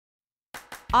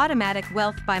Automatic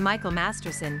Wealth by Michael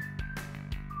Masterson.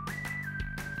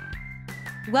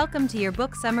 Welcome to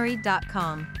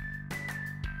yourbooksummary.com.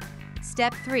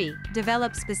 Step 3.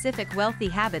 Develop specific wealthy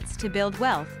habits to build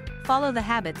wealth. Follow the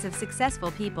habits of successful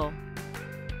people.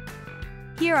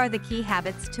 Here are the key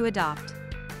habits to adopt.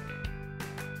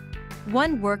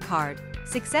 1. Work hard.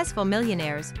 Successful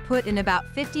millionaires put in about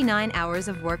 59 hours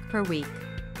of work per week.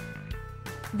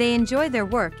 They enjoy their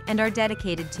work and are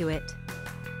dedicated to it.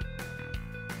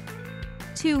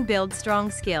 2. Build strong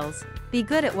skills. Be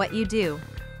good at what you do.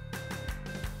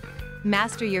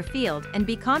 Master your field and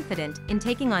be confident in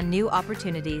taking on new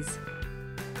opportunities.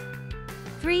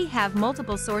 3. Have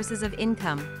multiple sources of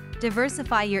income.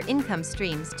 Diversify your income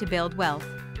streams to build wealth.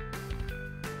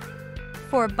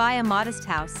 4. Buy a modest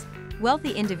house.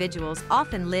 Wealthy individuals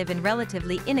often live in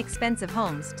relatively inexpensive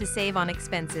homes to save on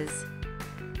expenses.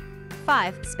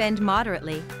 5. Spend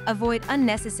moderately. Avoid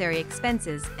unnecessary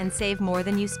expenses and save more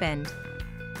than you spend.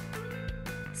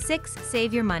 6.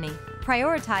 Save your money.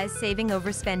 Prioritize saving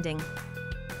over spending.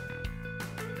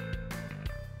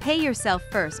 Pay yourself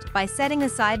first by setting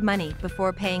aside money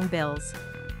before paying bills.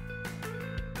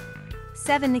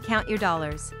 7. Count your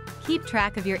dollars. Keep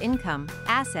track of your income,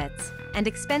 assets, and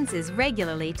expenses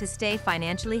regularly to stay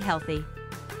financially healthy.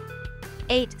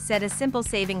 8. Set a simple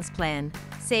savings plan.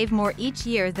 Save more each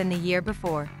year than the year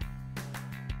before.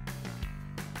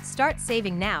 Start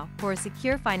saving now for a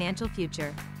secure financial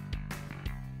future.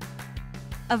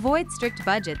 Avoid strict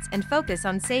budgets and focus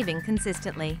on saving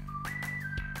consistently.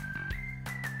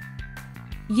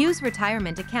 Use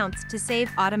retirement accounts to save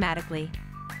automatically.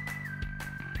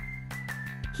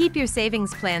 Keep your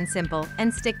savings plan simple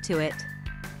and stick to it.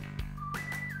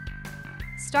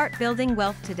 Start building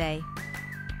wealth today.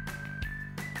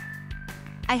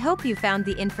 I hope you found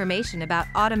the information about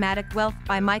Automatic Wealth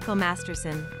by Michael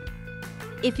Masterson.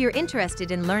 If you're interested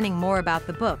in learning more about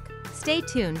the book, stay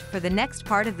tuned for the next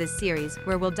part of this series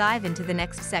where we'll dive into the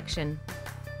next section.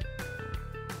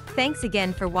 Thanks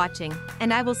again for watching,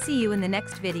 and I will see you in the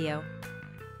next video.